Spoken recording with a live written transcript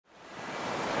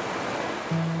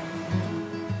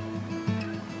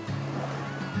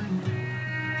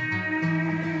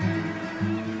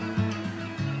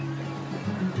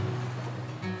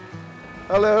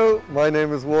Hello, my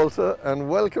name is Walter and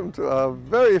welcome to our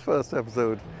very first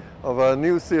episode of our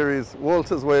new series,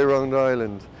 Walter's Way Around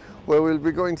Ireland, where we'll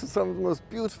be going to some of the most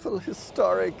beautiful,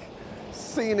 historic,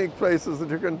 scenic places that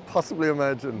you can possibly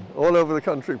imagine all over the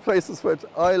country, places which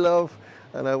I love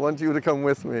and I want you to come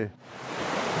with me.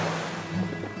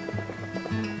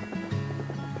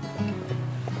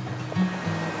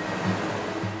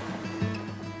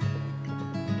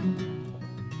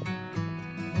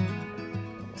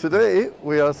 Today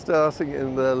we are starting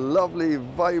in the lovely,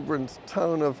 vibrant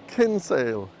town of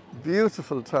Kinsale.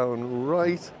 Beautiful town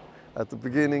right at the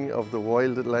beginning of the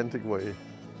Wild Atlantic Way.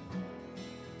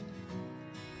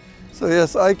 So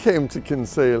yes, I came to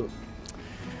Kinsale,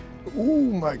 oh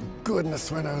my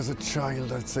goodness, when I was a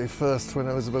child. I'd say first when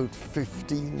I was about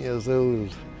 15 years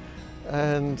old.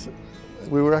 And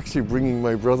we were actually bringing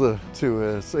my brother to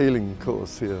a sailing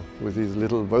course here with his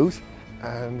little boat.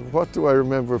 And what do I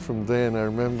remember from then? I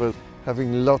remember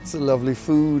having lots of lovely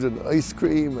food and ice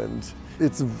cream and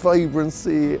its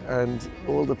vibrancy and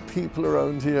all the people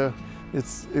around here.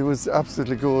 It was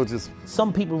absolutely gorgeous.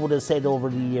 Some people would have said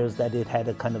over the years that it had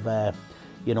a kind of a,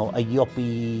 you know, a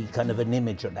yuppie kind of an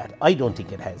image or that. I don't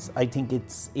think it has. I think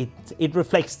it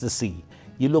reflects the sea.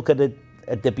 You look at it,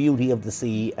 at the beauty of the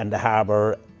sea and the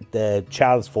harbour, the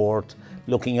Charles Fort,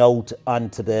 looking out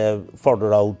onto the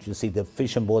further out, you see the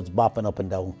fishing boats bopping up and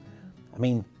down. I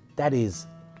mean, that is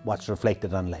what's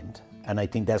reflected on land. And I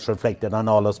think that's reflected on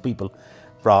all us people,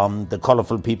 from the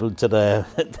colourful people to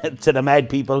the to the mad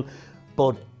people.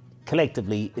 But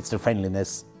collectively, it's the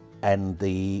friendliness and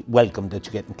the welcome that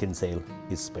you get in Kinsale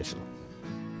is special.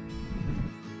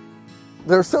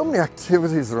 There are so many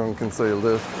activities around Kinsale.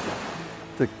 There's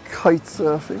the kite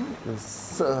surfing,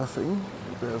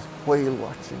 there's whale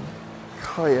watching,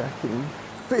 kayaking,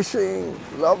 fishing,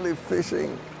 lovely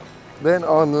fishing. Then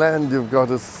on land you've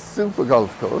got a super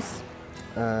golf course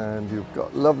and you've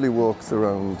got lovely walks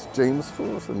around James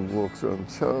Fort and walks around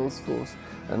Charles Fort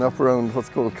and up around what's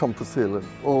called Compass Hill, and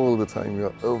all the time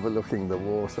you're overlooking the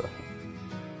water.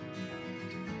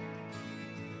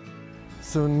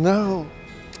 So now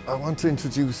I want to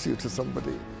introduce you to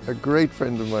somebody, a great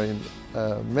friend of mine,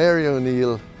 Mary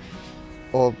O'Neill,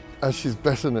 or as she's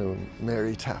better known,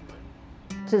 Mary Tapp.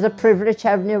 It's a privilege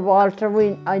having you, Walter.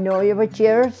 I know you with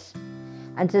years,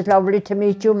 and it's lovely to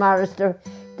meet you, Maris, the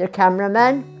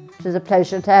cameraman. It's a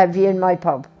pleasure to have you in my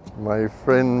pub. My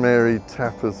friend Mary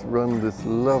Tapp has run this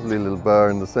lovely little bar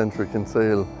in the centre of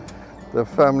Kinsale. The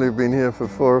family have been here for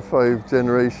 4 or 5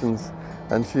 generations,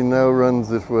 and she now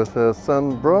runs it with her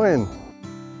son Brian.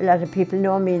 A lot of people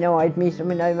know me now. I'd meet him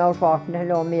when I'm out walking.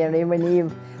 Hello, Mary,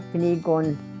 when he go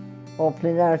and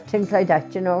opening or things like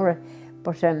that, you know.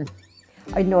 But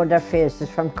I know their faces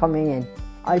from coming in.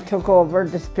 I took over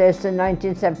this place in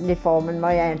 1974 when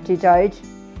my auntie died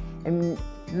in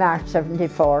March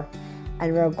 74,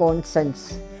 and we're going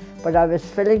since. But I was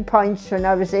filling pints when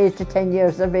I was 8 to 10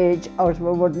 years of age out of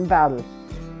a wooden barrel.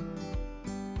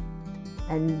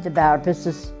 And the bar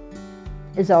business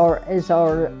is our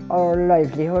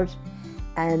livelihood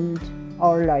and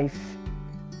our life.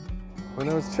 When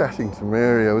I was chatting to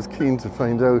Mary, I was keen to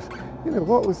find out, you know,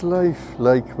 what was life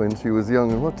like when she was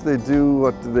young, and what did they do,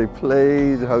 what did they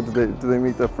play, how did they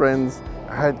meet their friends?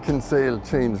 Had Kinsale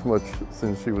changed much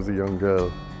since she was a young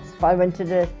girl? I went to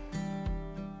the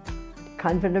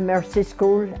Convent of Mercy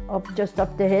School just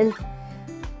up the hill,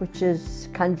 which is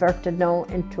converted now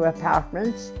into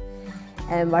apartments.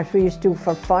 And what we used to do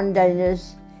for fun then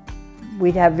is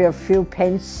we'd have a few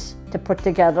pence to put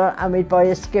together and we'd buy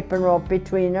a skipping rope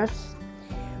between us.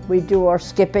 We'd do our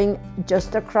skipping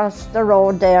just across the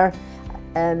road there,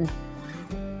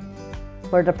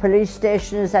 where the police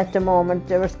station is at the moment.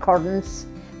 There was Curden's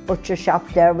butcher shop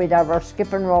there. We'd have our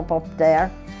skipping rope up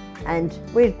there, and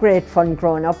we had great fun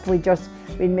growing up. We'd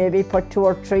maybe put 2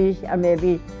 or 3 or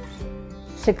maybe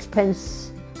 6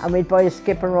 pence, and we'd buy a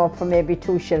skipping rope for maybe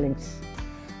 2 shillings,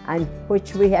 and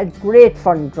which we had great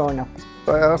fun growing up.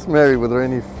 I asked Mary were there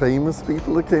any famous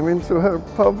people that came into her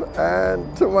pub,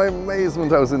 and to my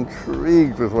amazement I was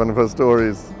intrigued with one of her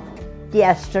stories. The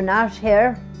astronaut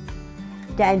here,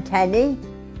 Dan Tenney,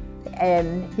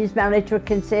 he's married to a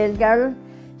Kinsale girl,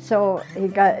 so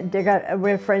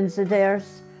we're friends of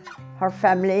theirs, her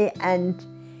family, and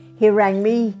he rang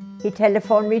me, he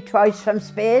telephoned me twice from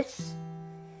space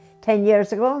 10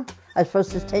 years ago. I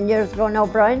suppose it's 10 years ago now,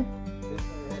 Brian.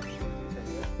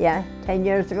 Yeah, 10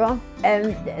 years ago.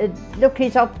 And look,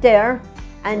 he's up there,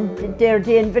 and they're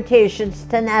the invitations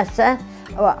to NASA.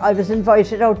 I was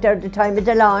invited out there at the time of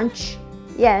the launch.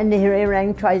 Yeah, and he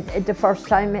rang twice. The first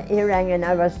time he rang and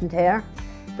I wasn't here.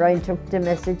 Brian took the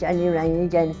message and he rang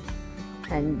again,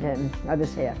 and I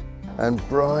was here. And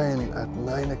Brian at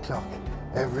 9 o'clock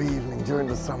every evening during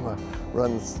the summer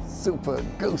runs super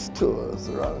ghost tours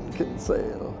around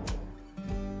Kinsale.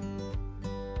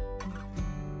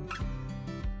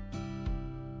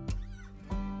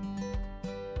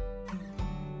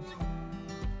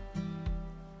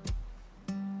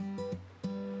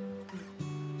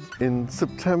 In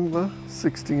September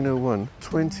 1601,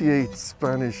 28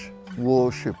 Spanish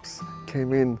warships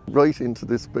came in right into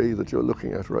this bay that you're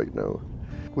looking at right now,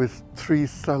 with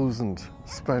 3,000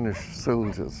 Spanish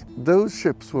soldiers. Those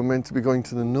ships were meant to be going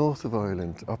to the north of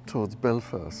Ireland, up towards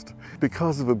Belfast.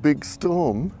 Because of a big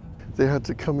storm, they had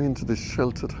to come into this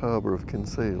sheltered harbour of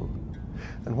Kinsale.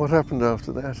 And what happened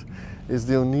after that is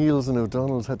the O'Neills and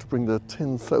O'Donnells had to bring their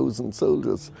 10,000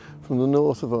 soldiers from the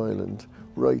north of Ireland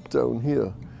right down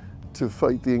here to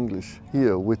fight the English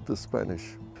here with the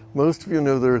Spanish. Most of you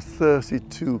know there are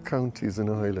 32 counties in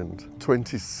Ireland.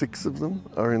 26 of them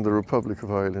are in the Republic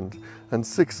of Ireland, and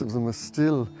 6 of them are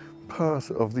still part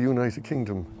of the United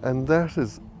Kingdom. And that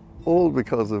is all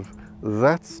because of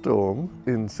that storm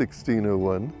in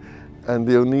 1601 and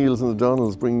the O'Neills and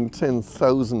O'Donnells bringing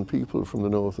 10,000 people from the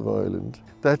north of Ireland.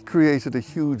 That created a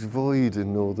huge void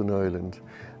in Northern Ireland,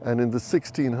 and in the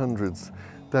 1600s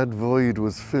that void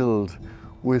was filled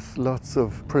with lots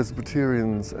of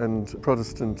Presbyterians and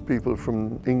Protestant people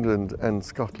from England and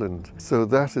Scotland. So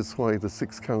that is why the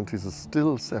 6 counties are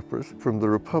still separate from the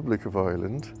Republic of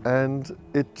Ireland, and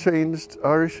it changed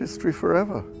Irish history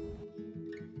forever.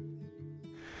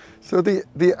 So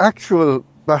the actual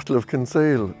Battle of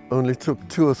Kinsale only took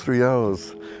 2 or 3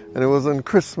 hours, and it was on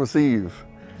Christmas Eve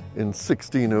in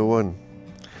 1601.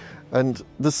 And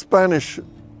the Spanish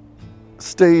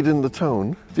stayed in the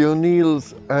town. The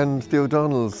O'Neills and the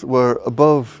O'Donnells were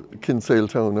above Kinsale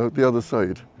town, out the other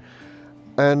side.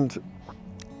 And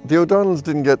the O'Donnells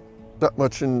didn't get that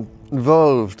much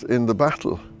involved in the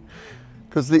battle,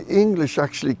 because the English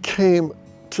actually came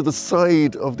to the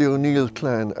side of the O'Neill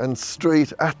clan and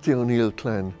straight at the O'Neill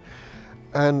clan.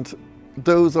 And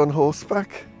those on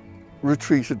horseback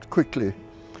retreated quickly,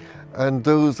 and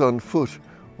those on foot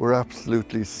were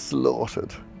absolutely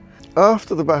slaughtered.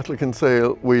 After the Battle of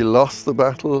Kinsale, we lost the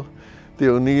battle. The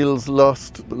O'Neills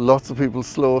lost, lots of people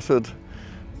slaughtered,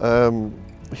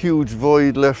 huge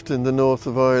void left in the north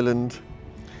of Ireland.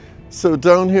 So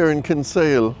down here in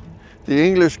Kinsale, the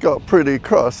English got pretty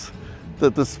cross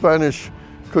that the Spanish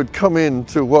could come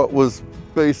into what was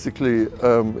basically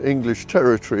English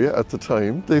territory at the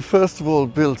time. They first of all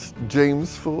built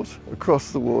James Fort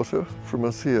across the water from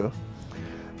us here,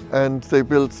 and they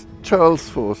built Charles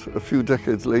Fort a few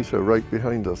decades later right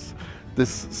behind us,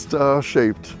 this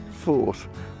star-shaped fort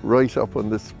right up on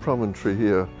this promontory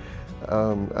here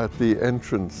at the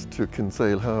entrance to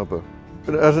Kinsale Harbour.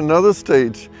 But at another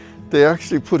stage they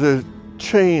actually put a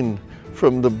chain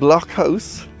from the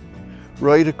blockhouse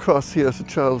right across here to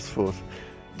Charles Fort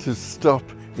to stop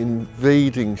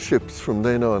invading ships from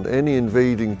then on. Any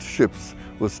invading ships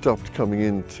were stopped coming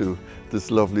into this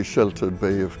lovely sheltered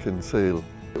bay of Kinsale.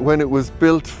 When it was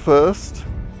built first,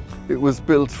 it was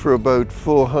built for about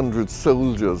 400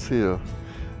 soldiers here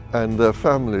and their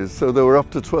families. So there were up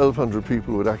to 1,200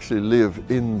 people who would actually live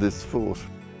in this fort.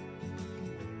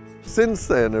 Since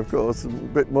then, of course, a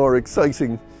bit more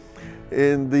exciting,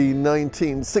 in the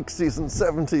 1960s and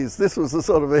 70s, this was a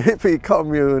sort of a hippie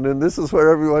commune, and this is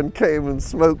where everyone came and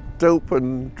smoked dope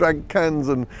and drank cans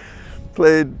and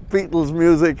played Beatles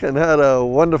music and had a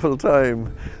wonderful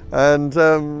time. And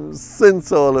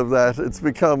since all of that, it's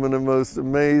become a most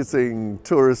amazing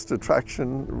tourist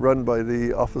attraction run by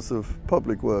the Office of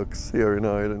Public Works here in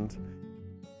Ireland.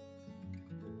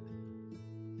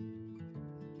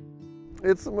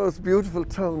 It's the most beautiful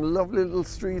town, lovely little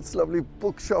streets, lovely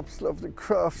bookshops, lovely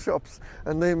craft shops,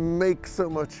 and they make so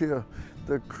much here.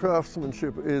 The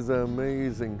craftsmanship is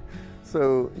amazing.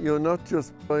 So you're not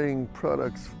just buying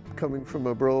products coming from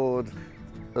abroad,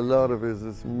 a lot of it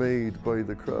is made by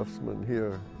the craftsmen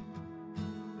here.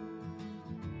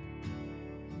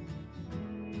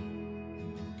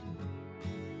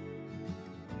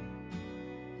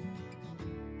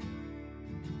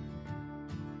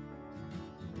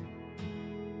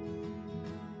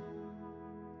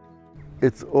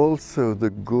 It's also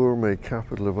the gourmet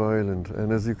capital of Ireland,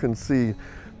 and as you can see,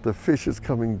 the fish is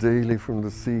coming daily from the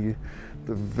sea.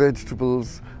 The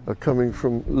vegetables are coming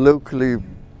from locally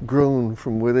grown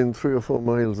from within 3 or 4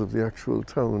 miles of the actual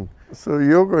town. So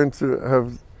you're going to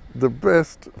have the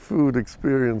best food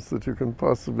experience that you can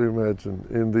possibly imagine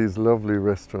in these lovely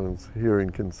restaurants here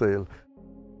in Kinsale.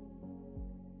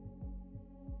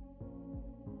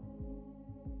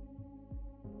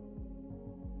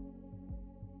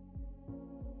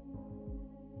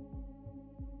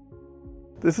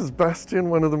 This is Bastion,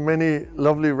 one of the many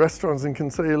lovely restaurants in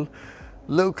Kinsale.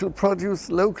 Local produce,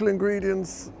 local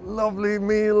ingredients, lovely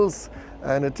meals,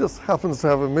 and it just happens to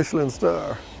have a Michelin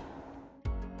star.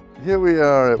 Here we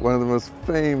are at one of the most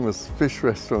famous fish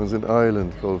restaurants in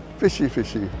Ireland called Fishy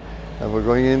Fishy, and we're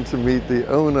going in to meet the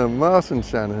owner, Martin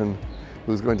Shanahan,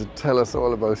 who's going to tell us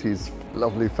all about his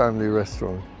lovely family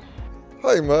restaurant.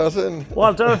 Hi Martin.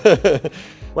 Walter,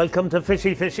 welcome to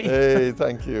Fishy Fishy. Hey,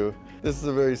 thank you. This is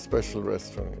a very special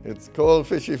restaurant. It's called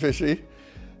Fishy Fishy.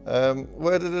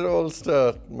 Where did it all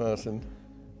start, Martin?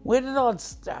 Where did it all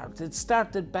start? It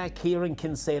started back here in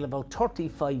Kinsale about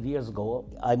 35 years ago.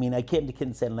 I mean, I came to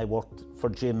Kinsale and I worked for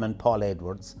Jim and Paul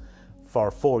Edwards for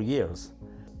 4 years.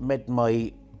 Met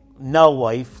my now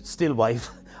wife, still wife,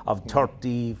 of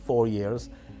 34 years,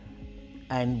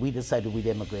 and we decided we'd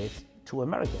emigrate to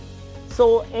America.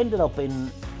 So ended up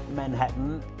in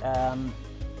Manhattan.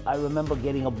 I remember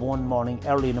getting up one morning,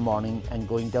 early in the morning, and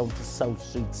going down to South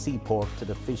Street Seaport to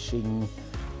the fish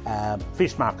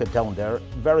market down there,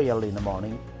 very early in the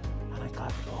morning. And I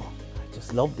thought, oh, I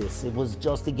just love this. It was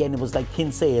just, again, it was like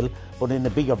Kinsale, but in a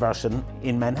bigger version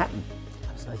in Manhattan.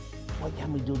 I was like, why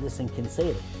can't we do this in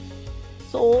Kinsale?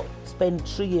 So, spent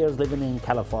 3 years living in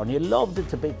California, loved it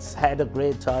to bits, had a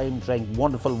great time, drank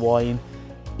wonderful wine,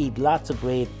 eat lots of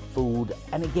great food,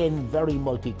 and again, very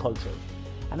multicultural.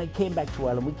 And I came back to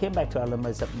Ireland. We came back to Ireland,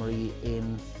 myself and Marie,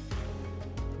 in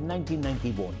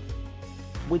 1991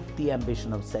 with the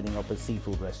ambition of setting up a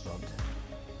seafood restaurant.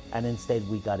 And instead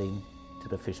we got into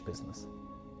the fish business.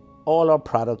 All our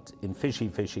product in Fishy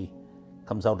Fishy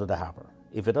comes out of the harbour.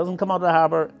 If it doesn't come out of the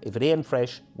harbour, if it ain't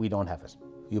fresh, we don't have it.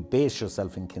 You base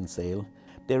yourself in Kinsale.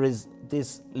 There is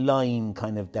this line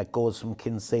kind of that goes from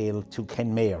Kinsale to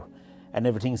Kenmare, and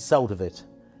everything south of it.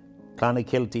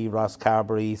 Clonakilty,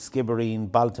 Rosscarbery,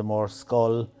 Skibbereen, Baltimore,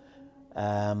 Schull,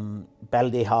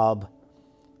 Ballyhob,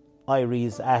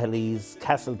 Iries, Ahilles,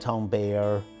 Castletown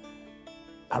Bear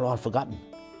are all forgotten.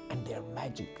 And they're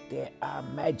magic. They are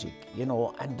magic, you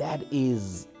know, and that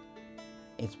is,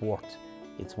 it's worth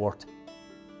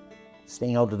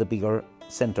staying out of the bigger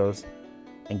centres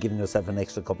and giving yourself an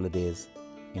extra couple of days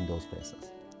in those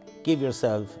places. Give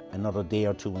yourself another day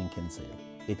or two in Kinsale.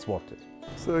 It's worth it.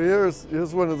 So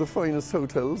here's one of the finest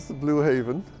hotels, the Blue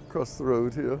Haven, across the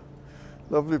road here.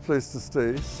 Lovely place to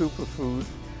stay, super food.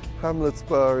 Hamlet's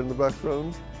Bar in the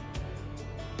background.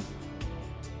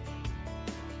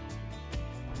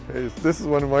 Okay, this is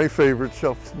one of my favourite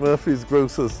shops, Murphy's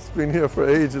Grocers. It's been here for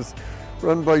ages.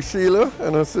 Run by Sheila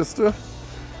and her sister.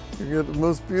 You get the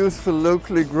most beautiful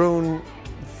locally grown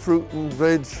fruit and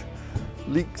veg,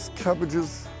 leeks,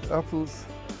 cabbages, apples.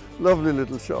 Lovely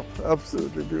little shop,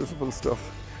 absolutely beautiful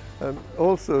stuff. And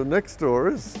also next door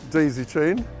is Daisy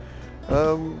Chain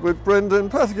with Brenda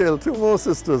and Patagale, two more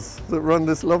sisters that run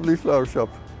this lovely flower shop.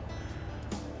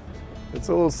 It's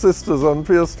all sisters on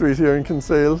Pier Street here in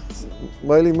Kinsale.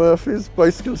 Miley Murphy's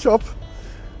bicycle shop,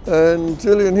 and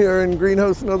Gillian here in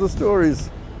Greenhouse and Other Stories.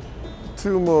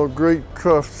 Two more great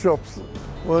craft shops.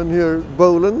 One here,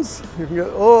 Boland's. You can get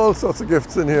all sorts of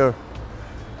gifts in here.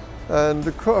 And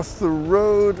across the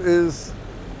road is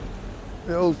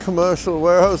the old commercial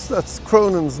warehouse. That's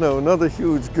Cronin's now, another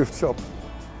huge gift shop.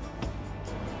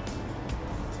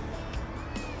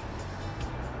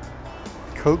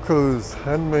 Coco's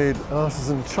handmade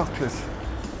artisan chocolate.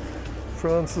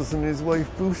 Francis and his wife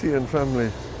Booty and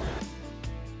family.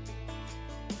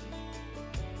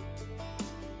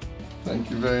 Thank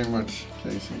you very much,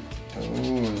 Katie. Oh,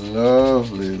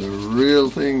 lovely. The real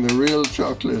thing, the real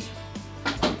chocolate.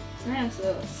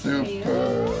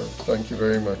 Super. Thank you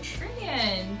very much.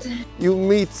 Brilliant. You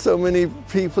meet so many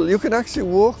people. You can actually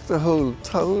walk the whole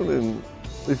town, and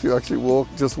if you actually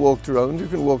just walked around, you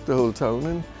can walk the whole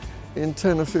town in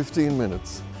 10 or 15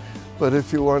 minutes. But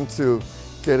if you want to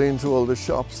get into all the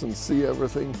shops and see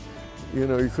everything, you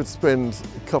know, you could spend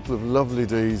a couple of lovely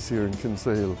days here in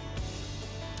Kinsale.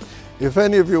 If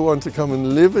any of you want to come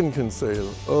and live in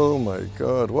Kinsale, oh my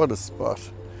God, what a spot.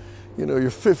 You know,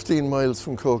 you're 15 miles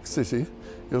from Cork City,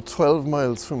 you're 12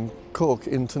 miles from Cork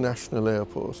International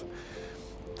Airport.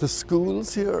 The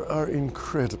schools here are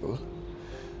incredible.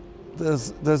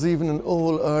 There's even an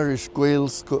all-Irish Gael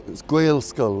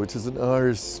Skull, which is an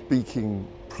Irish-speaking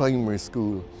primary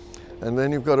school. And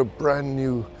then you've got a brand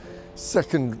new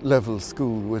second-level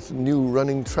school with new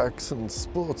running tracks and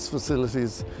sports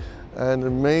facilities and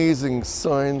amazing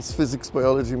science, physics,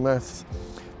 biology, maths.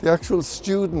 The actual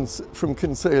students from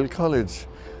Kinsale College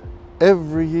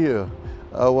every year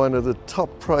are one of the top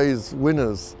prize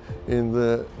winners in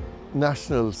the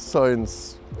National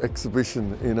Science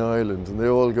Exhibition in Ireland, and they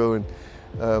all go and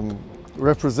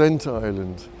represent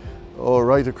Ireland. or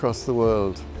right across the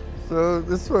world. So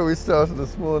this is where we started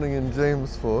this morning in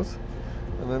James Fort,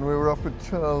 and then we were up at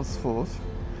Charles Fort,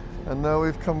 and now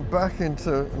we've come back and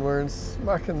we're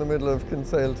smack in the middle of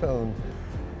Kinsale town.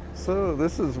 So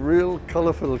this is real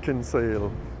colourful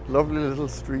Kinsale, lovely little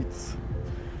streets.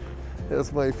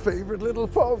 Here's my favourite little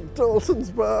pub,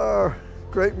 Dawson's Bar.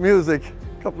 Great music,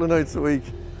 a couple of nights a week.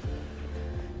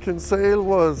 Kinsale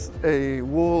was a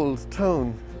walled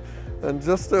town, and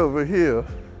just over here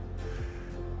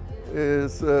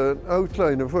is an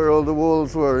outline of where all the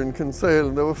walls were in Kinsale,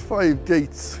 and there were 5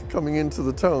 gates coming into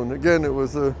the town. Again, it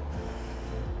was a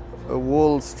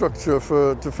walled structure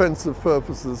for defensive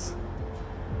purposes.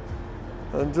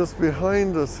 And just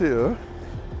behind us here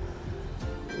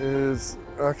is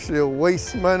actually a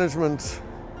waste management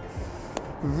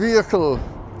vehicle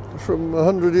from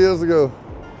 100 years ago.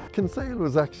 Kinsale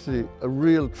was actually a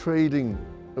real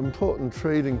important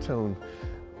trading town,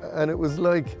 and it was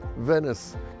like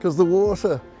Venice, because the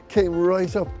water came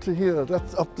right up to here.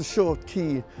 That's up the short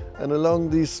quay and along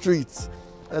these streets,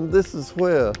 and this is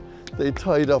where they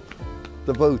tied up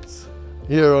the boats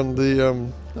here on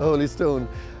the Holy Stone.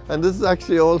 And this is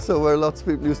actually also where lots of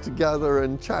people used to gather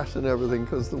and chat and everything,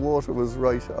 because the water was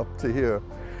right up to here.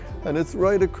 And it's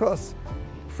right across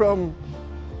from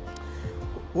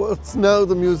what's now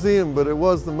the museum, but it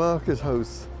was the market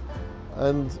house.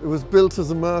 And it was built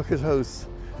as a market house.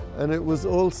 And it was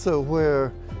also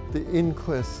where the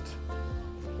inquest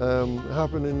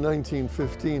happened in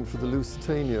 1915 for the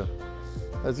Lusitania.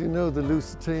 As you know, the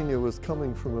Lusitania was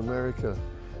coming from America,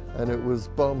 and it was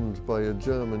bombed by a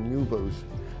German U-boat.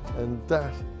 And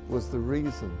that was the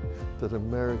reason that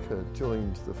America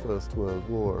joined the First World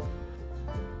War.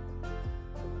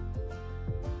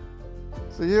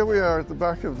 So here we are at the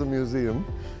back of the museum.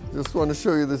 Just want to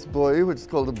show you this buoy, which is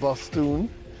called a Boston,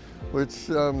 which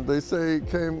they say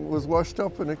was washed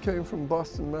up, and it came from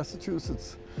Boston,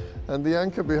 Massachusetts. And the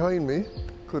anchor behind me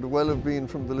could well have been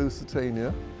from the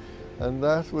Lusitania, and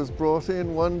that was brought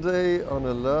in one day on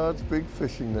a large, big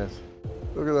fishing net.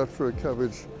 Look at that for a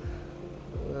cabbage.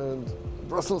 And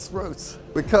Brussels sprouts.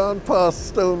 We can't pass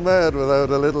Stone Mad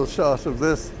without a little shot of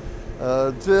this.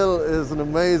 Jill is an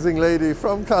amazing lady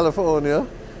from California.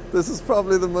 This is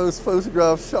probably the most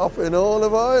photographed shop in all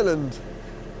of Ireland.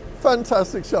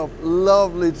 Fantastic shop,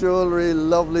 lovely jewellery,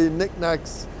 lovely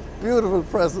knickknacks, beautiful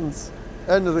presents,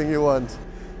 anything you want.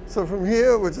 So from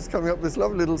here we're just coming up this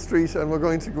lovely little street, and we're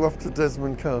going to go up to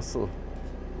Desmond Castle.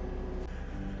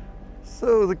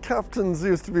 So the captains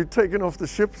used to be taken off the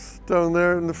ships down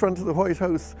there in the front of the White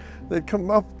House. They'd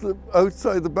come up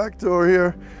outside the back door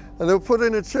here, and they were put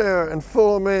in a chair, and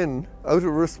 4 men, out of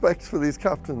respect for these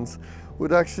captains,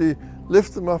 would actually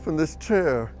lift them up in this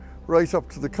chair right up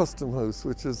to the custom house,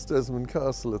 which is Desmond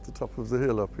Castle at the top of the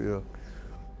hill up here.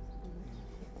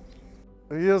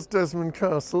 Here's Desmond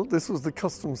Castle. This was the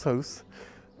customs house,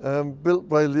 built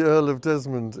by the Earl of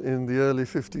Desmond in the early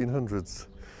 1500s.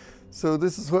 So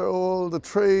this is where all the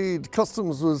trade,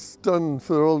 customs was done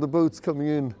for all the boats coming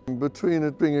in. Between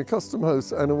it being a custom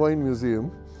house and a wine museum,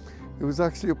 it was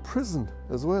actually a prison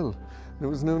as well. And it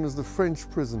was known as the French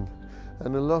prison.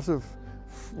 And a lot of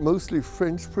mostly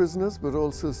French prisoners, but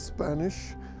also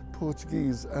Spanish,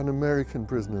 Portuguese and American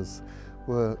prisoners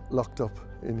were locked up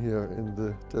in here in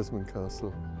the Desmond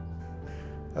Castle.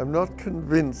 I'm not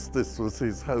convinced this was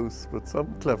his house, but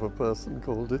some clever person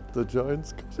called it the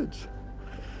Giant's Cottage.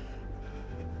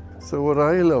 So what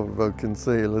I love about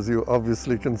Kinsale, as you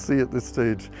obviously can see at this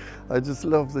stage, I just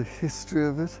love the history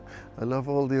of it. I love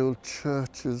all the old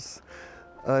churches.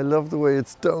 I love the way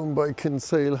it's down by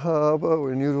Kinsale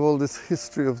Harbour, and you have all this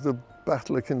history of the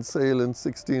Battle of Kinsale in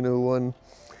 1601.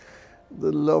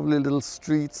 The lovely little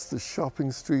streets, the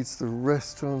shopping streets, the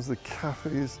restaurants, the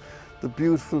cafes, the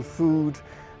beautiful food,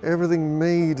 everything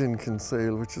made in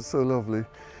Kinsale, which is so lovely.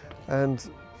 And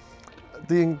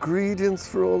the ingredients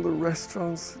for all the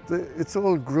restaurants, it's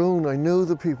all grown. I know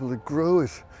the people that grow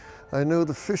it. I know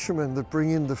the fishermen that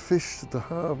bring in the fish to the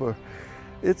harbour.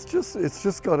 It's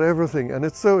just got everything, and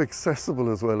it's so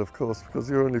accessible as well, of course, because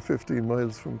you're only 15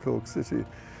 miles from Cork City.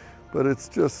 But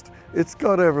it's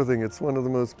got everything. It's one of the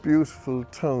most beautiful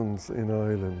towns in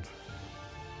Ireland.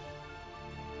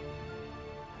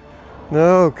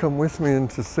 Now come with me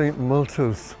into St.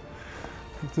 Maltos.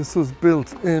 This was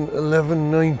built in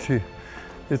 1190.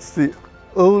 It's the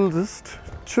oldest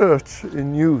church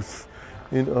in use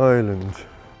in Ireland.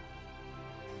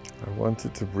 I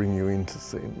wanted to bring you into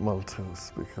St.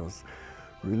 Maltos because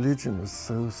religion was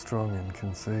so strong in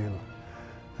Kinsale.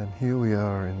 And here we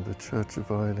are in the Church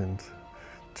of Ireland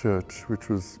church, which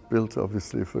was built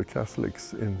obviously for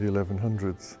Catholics in the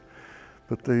 1100s.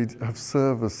 But they have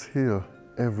service here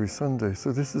every Sunday.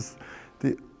 So this is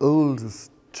the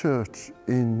oldest church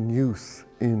in use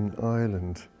in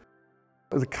Ireland.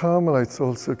 The Carmelites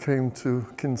also came to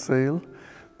Kinsale,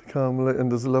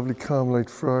 and there's a lovely Carmelite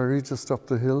friary just up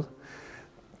the hill.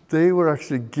 They were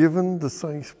actually given the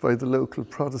site by the local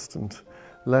Protestant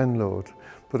landlord,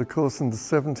 but of course in the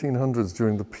 1700s,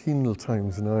 during the penal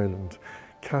times in Ireland,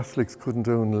 Catholics couldn't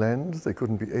own land, they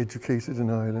couldn't be educated in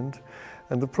Ireland,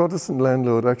 and the Protestant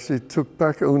landlord actually took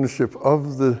back ownership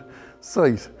of the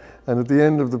site, and at the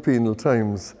end of the penal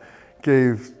times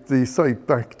gave the site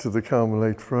back to the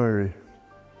Carmelite friary.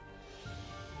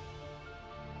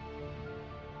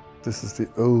 This is the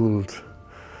old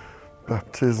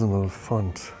baptismal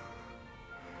font,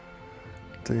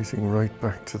 dating right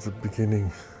back to the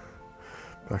beginning,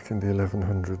 back in the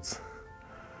 1100s.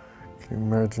 Can you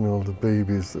imagine all the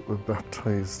babies that were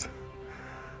baptized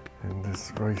in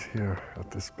this right here at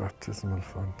this baptismal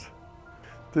font?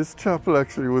 This chapel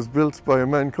actually was built by a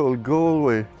man called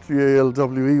Galway,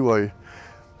 Galwey,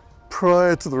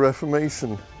 prior to the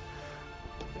Reformation,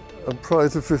 and prior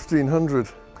to 1500.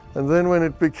 And then when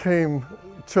it became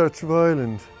Church of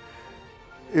Ireland,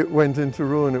 it went into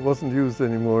ruin. It wasn't used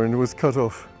anymore and it was cut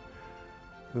off.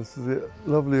 This is a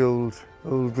lovely old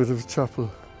bit of chapel.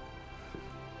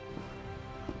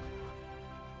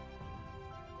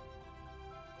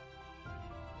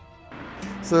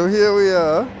 So here we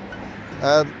are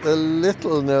at a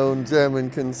little known gem in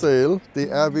Kinsale, the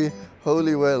Abbey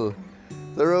Holy Well.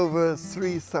 There are over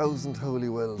 3,000 holy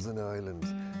wells in Ireland,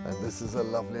 and this is a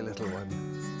lovely little one.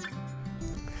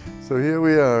 So here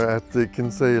we are at the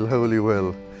Kinsale Holy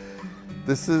Well.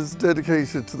 This is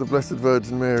dedicated to the Blessed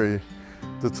Virgin Mary.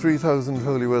 The 3,000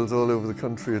 holy wells all over the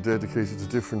country are dedicated to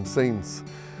different saints,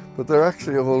 but they're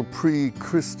actually all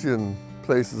pre-Christian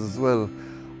places as well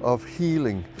of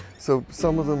healing. So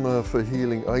some of them are for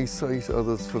healing eyesight,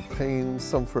 others for pain,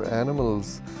 some for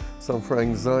animals, some for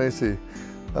anxiety.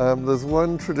 There's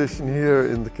one tradition here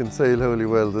in the Kinsale Holy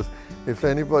Well that if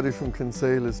anybody from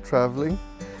Kinsale is travelling,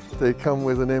 they come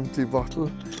with an empty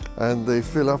bottle and they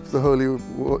fill up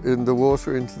the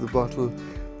water into the bottle,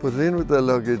 put it in with their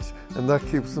luggage, and that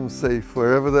keeps them safe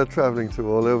wherever they're travelling to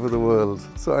all over the world.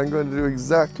 So I'm going to do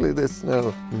exactly this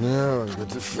now. Now I'm going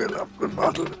to fill up the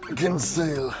bottle of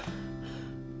Kinsale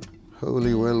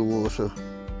Holy Well water.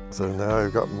 So now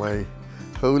I've got my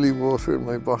holy water in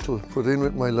my bottle, put in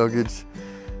with my luggage,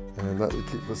 and that will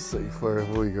keep us safe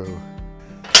wherever we go.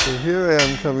 So here I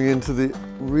am coming into the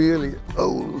really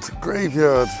old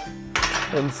graveyard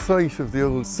and site of the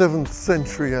old 7th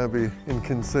century abbey in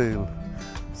Kinsale.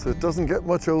 So it doesn't get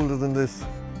much older than this.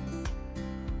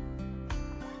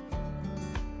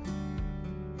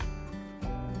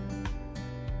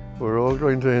 We're all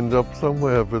going to end up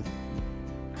somewhere, but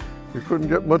you couldn't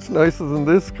get much nicer than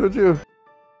this, could you?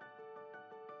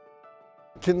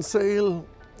 Kinsale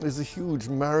is a huge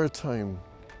maritime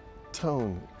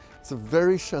town. It's a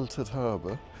very sheltered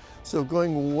harbour. So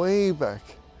going way back,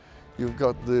 you've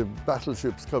got the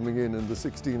battleships coming in the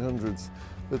 1600s.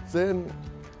 But then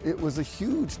it was a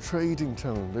huge trading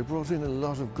town. They brought in a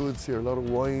lot of goods here, a lot of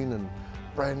wine and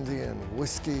brandy and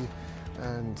whiskey,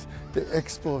 and they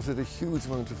exported a huge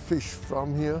amount of fish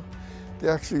from here. They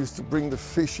actually used to bring the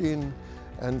fish in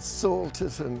and salt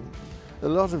it, and a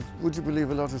lot of, would you believe,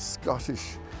 a lot of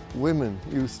Scottish women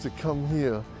used to come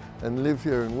here and live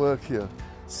here and work here,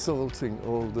 salting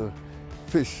all the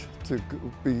fish to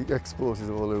be exported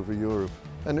all over Europe.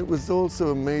 And it was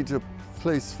also a major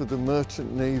place for the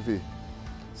merchant navy.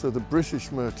 So the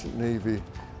British merchant navy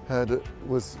had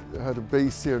a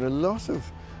base here, and a lot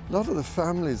of the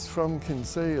families from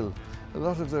Kinsale, a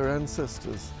lot of their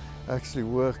ancestors actually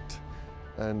worked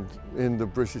in the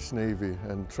British Navy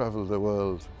and travelled the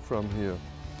world from here.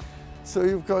 So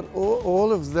you've got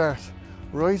all of that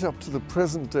right up to the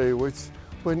present day, which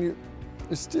when you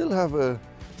still have a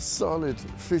solid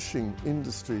fishing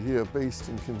industry here based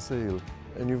in Kinsale.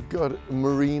 And you've got a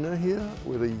marina here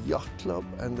with a yacht club,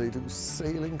 and they do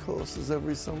sailing courses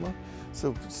every summer.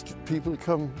 So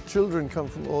children come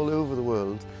from all over the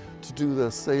world to do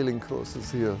their sailing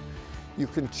courses here. You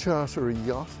can charter a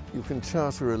yacht, you can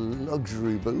charter a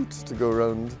luxury boat to go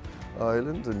around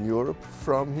Ireland and Europe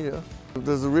from here.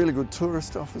 There's a really good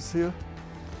tourist office here,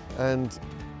 and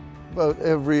about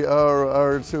every hour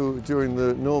or two during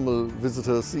the normal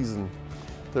visitor season,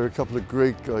 there are a couple of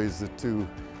great guys that do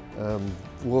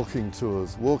walking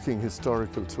tours, walking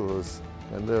historical tours,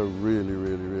 and they're really,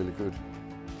 really, really good.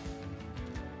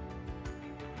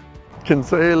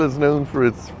 Kinsale is known for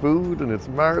its food and its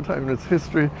maritime and its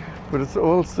history, but it's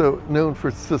also known for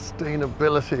its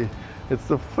sustainability. It's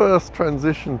the first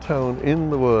transition town in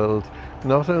the world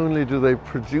Not only do they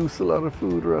produce a lot of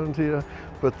food around here,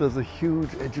 but there's a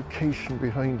huge education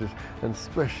behind it, and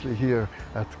especially here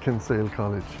at Kinsale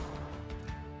College.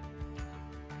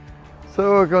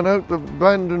 So we're going out the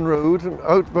Bandon Road, and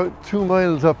out about 2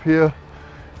 miles up here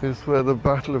is where the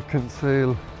Battle of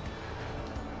Kinsale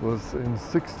was in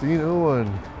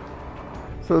 1601.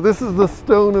 So this is the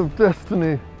Stone of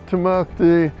Destiny to mark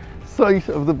the site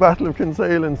of the Battle of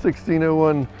Kinsale in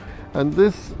 1601, and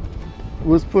this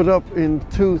was put up in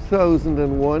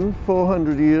 2001,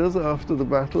 400 years after the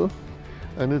battle,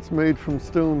 and it's made from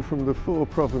stone from the 4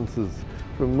 provinces,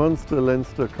 from Munster,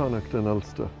 Leinster, Connacht and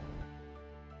Ulster.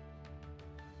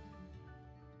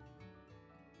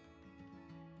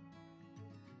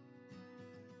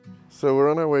 So we're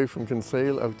on our way from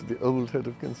Kinsale out to the old head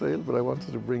of Kinsale, but I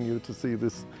wanted to bring you to see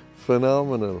this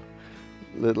phenomenal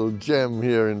little gem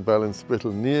here in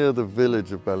Ballinspittle, near the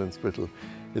village of Ballinspittle.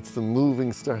 It's the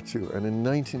moving statue, and in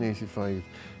 1985,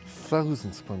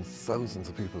 thousands upon thousands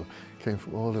of people came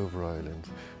from all over Ireland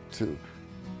to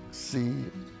see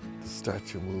the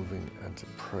statue moving and to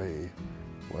pray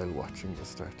while watching the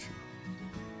statue.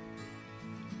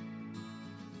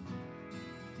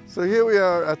 So here we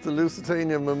are at the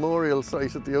Lusitania Memorial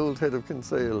Site at the old head of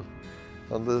Kinsale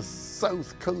on the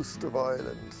south coast of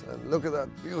Ireland, and look at that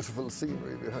beautiful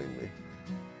scenery behind me.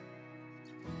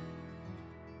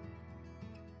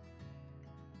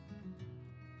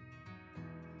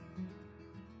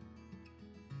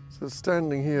 So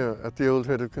standing here at the old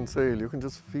head of Kinsale, you can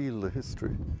just feel the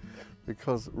history,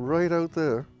 because right out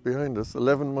there behind us,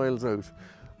 11 miles out,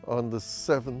 on the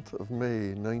 7th of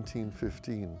May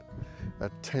 1915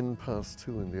 at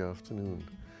 2:10 in the afternoon,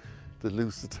 the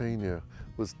Lusitania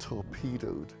was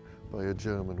torpedoed by a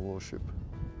German warship.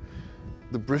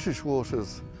 The British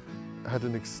waters had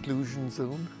an exclusion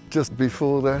zone. Just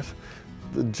before that,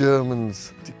 the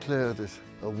Germans declared it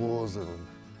a war zone,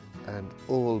 and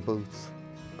all boats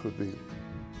could be,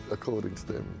 according to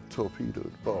them,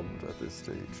 torpedoed, bombed at this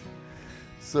stage.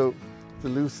 So the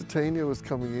Lusitania was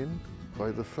coming in by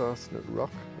the Fastnet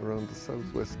Rock around the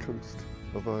southwest coast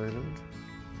of Ireland,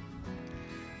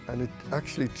 and it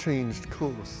actually changed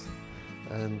course,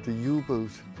 and the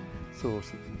U-boat thought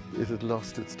it had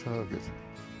lost its target,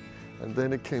 and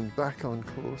then it came back on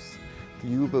course. The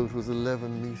U-boat was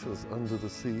 11 meters under the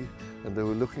sea, and they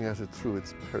were looking at it through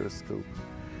its periscope,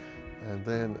 and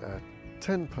then at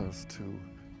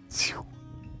 2:10,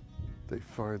 they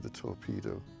fired the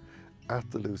torpedo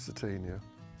at the Lusitania.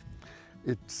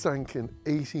 It sank in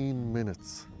 18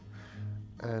 minutes,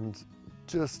 and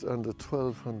just under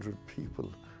 1,200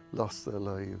 people lost their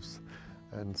lives,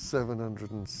 and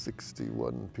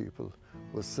 761 people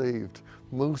were saved,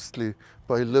 mostly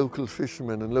by local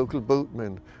fishermen and local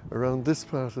boatmen around this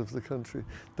part of the country.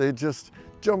 They just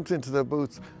jumped into their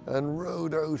boats and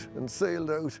rowed out and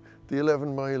sailed out the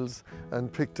 11 miles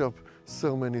and picked up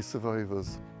so many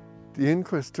survivors. The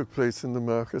inquest took place in the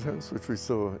market house, which we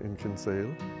saw in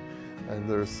Kinsale, and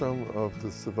there are some of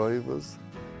the survivors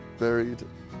buried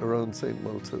around St.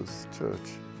 Maltos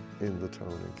Church in the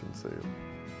town in Kinsale.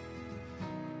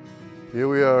 Here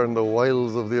we are in the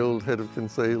wilds of the old head of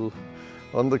Kinsale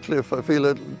on the cliff. I feel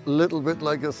a little bit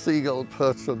like a seagull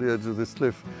perched on the edge of this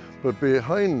cliff, but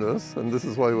behind us, and this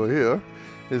is why we're here,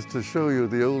 is to show you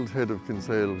the old head of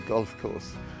Kinsale golf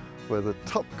course, where the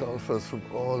top golfers from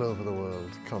all over the world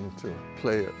come to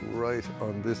play it right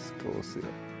on this course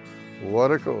here.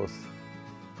 What a course!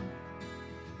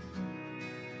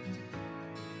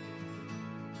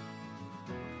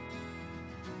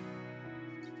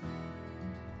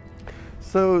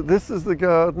 So this is the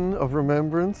Garden of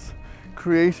Remembrance,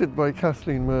 created by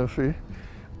Kathleen Murphy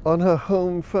on her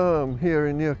home farm here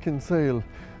in near Kinsale,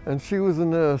 and she was a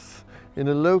nurse in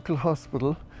a local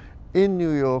hospital in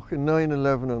New York in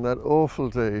 9/11 on that awful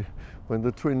day when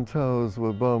the Twin Towers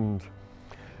were bombed.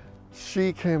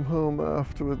 She came home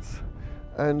afterwards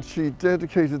and she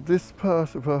dedicated this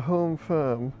part of her home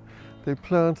farm. They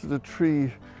planted a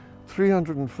tree,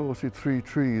 343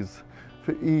 trees,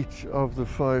 for each of the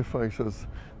firefighters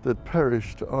that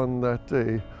perished on that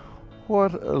day.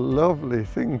 What a lovely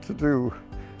thing to do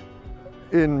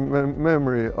in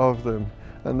memory of them.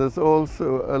 And there's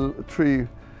also a tree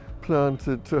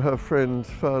planted to her friend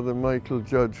Father Michael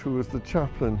Judge, who was the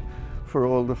chaplain for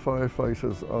all the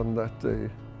firefighters on that day.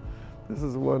 This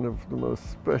is one of the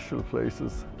most special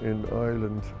places in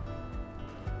Ireland.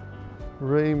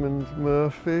 Raymond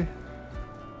Murphy,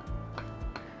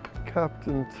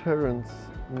 Captain Terence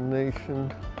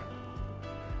Nation,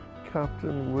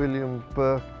 Captain William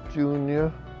Burke Jr.,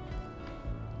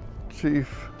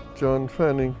 Chief John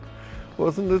Fanning.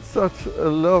 Wasn't it such a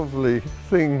lovely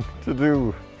thing to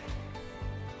do?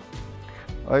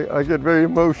 I get very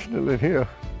emotional in here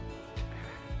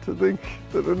to think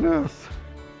that a nurse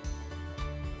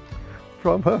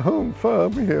from her home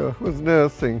farm here was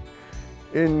nursing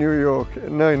in New York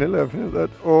in 9/11, that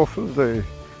awful day,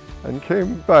 and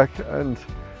came back and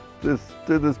did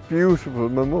this beautiful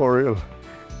memorial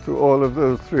to all of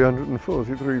those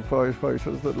 343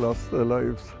 firefighters that lost their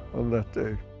lives on that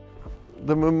day.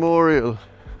 The memorial,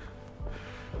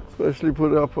 especially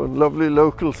put up on lovely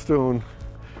local stone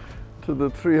to the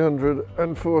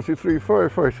 343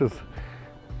 firefighters.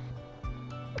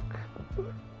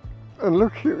 And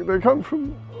look here, they come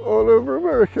from all over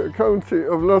America, County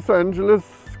of Los Angeles,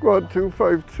 Squad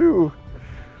 252,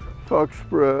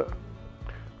 Foxborough,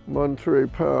 Monterey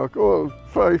Park, all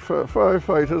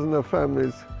firefighters and their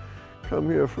families come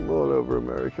here from all over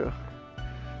America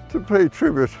to pay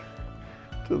tribute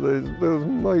to those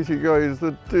mighty guys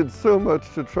that did so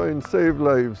much to try and save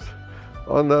lives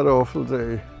on that awful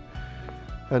day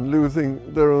and losing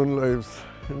their own lives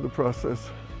in the process.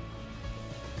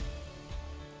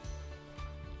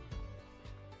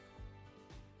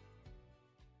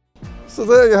 So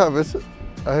there you have it.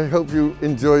 I hope you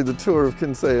enjoyed the tour of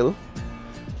Kinsale.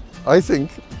 I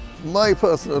think, my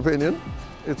personal opinion,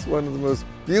 it's one of the most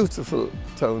beautiful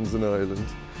towns in Ireland.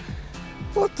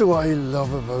 What do I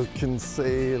love about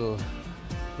Kinsale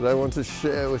that I want to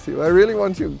share with you? I really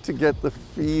want you to get the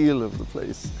feel of the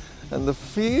place. And the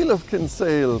feel of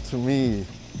Kinsale to me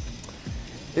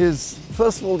is,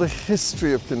 first of all, the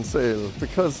history of Kinsale,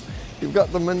 because you've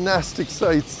got the monastic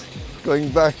sites going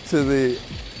back to the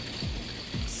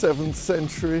 7th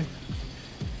century.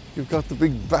 You've got the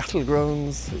big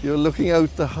battlegrounds. You're looking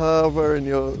out the harbour and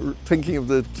you're thinking of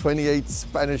the 28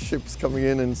 Spanish ships coming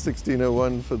in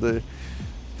 1601 for the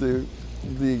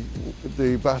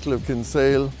Battle of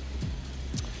Kinsale.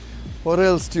 What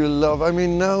else do you love? I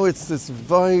mean, now it's this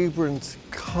vibrant,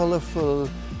 colourful,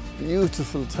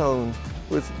 beautiful town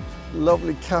with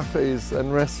lovely cafes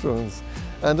and restaurants.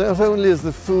 And not only is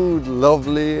the food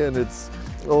lovely and it's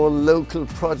all local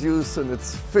produce and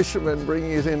it's fishermen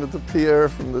bringing it in at the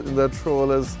pier in their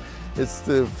trawlers, it's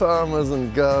the farmers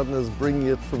and gardeners bringing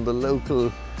it from the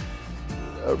local,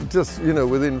 just, you know,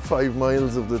 within 5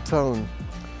 miles of the town.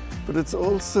 But it's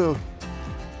also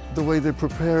the way they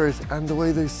prepare it and the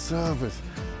way they serve it,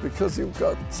 because you've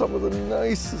got some of the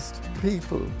nicest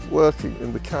people working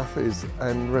in the cafes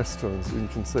and restaurants in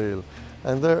Kinsale,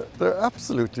 and they're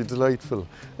absolutely delightful.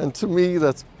 And to me,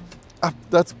 that's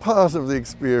part of the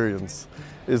experience,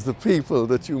 is the people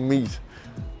that you meet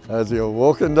as you're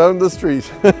walking down the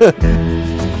street.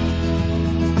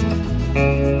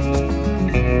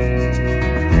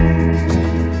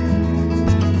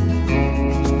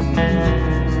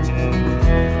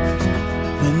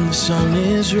 When the sun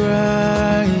is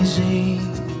rising,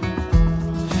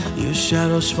 your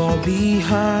shadows fall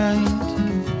behind.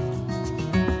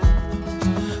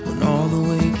 When all the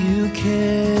weight you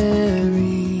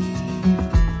carry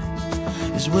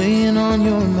is weighing on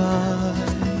your mind,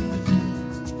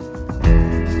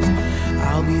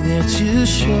 I'll be there to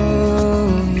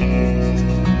show you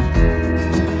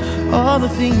all the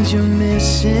things you're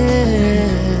missing,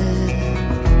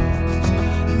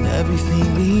 and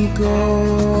everything we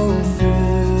go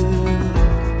through,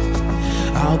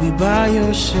 I'll be by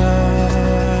your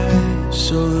side.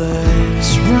 So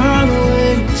let's run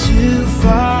away to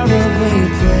faraway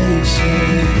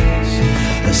places,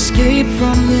 escape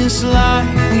from this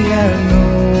life we have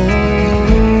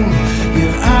known.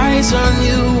 Your eyes are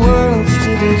new worlds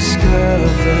to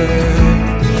discover.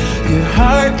 Your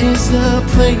heart is the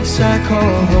place I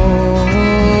call home.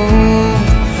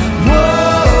 Whoa.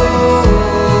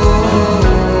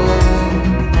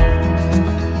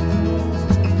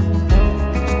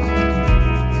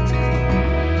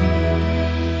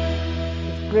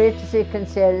 It's great to see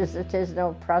Kinsale as it is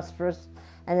now, prosperous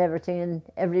and everything, and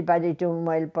everybody doing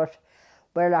well, but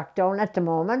we're locked down at the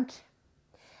moment,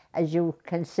 as you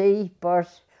can see,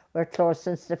 but we're closed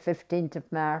since the 15th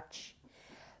of March.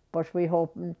 But we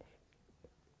hope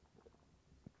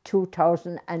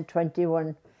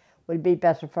 2021 will be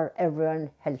better for everyone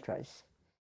health-wise.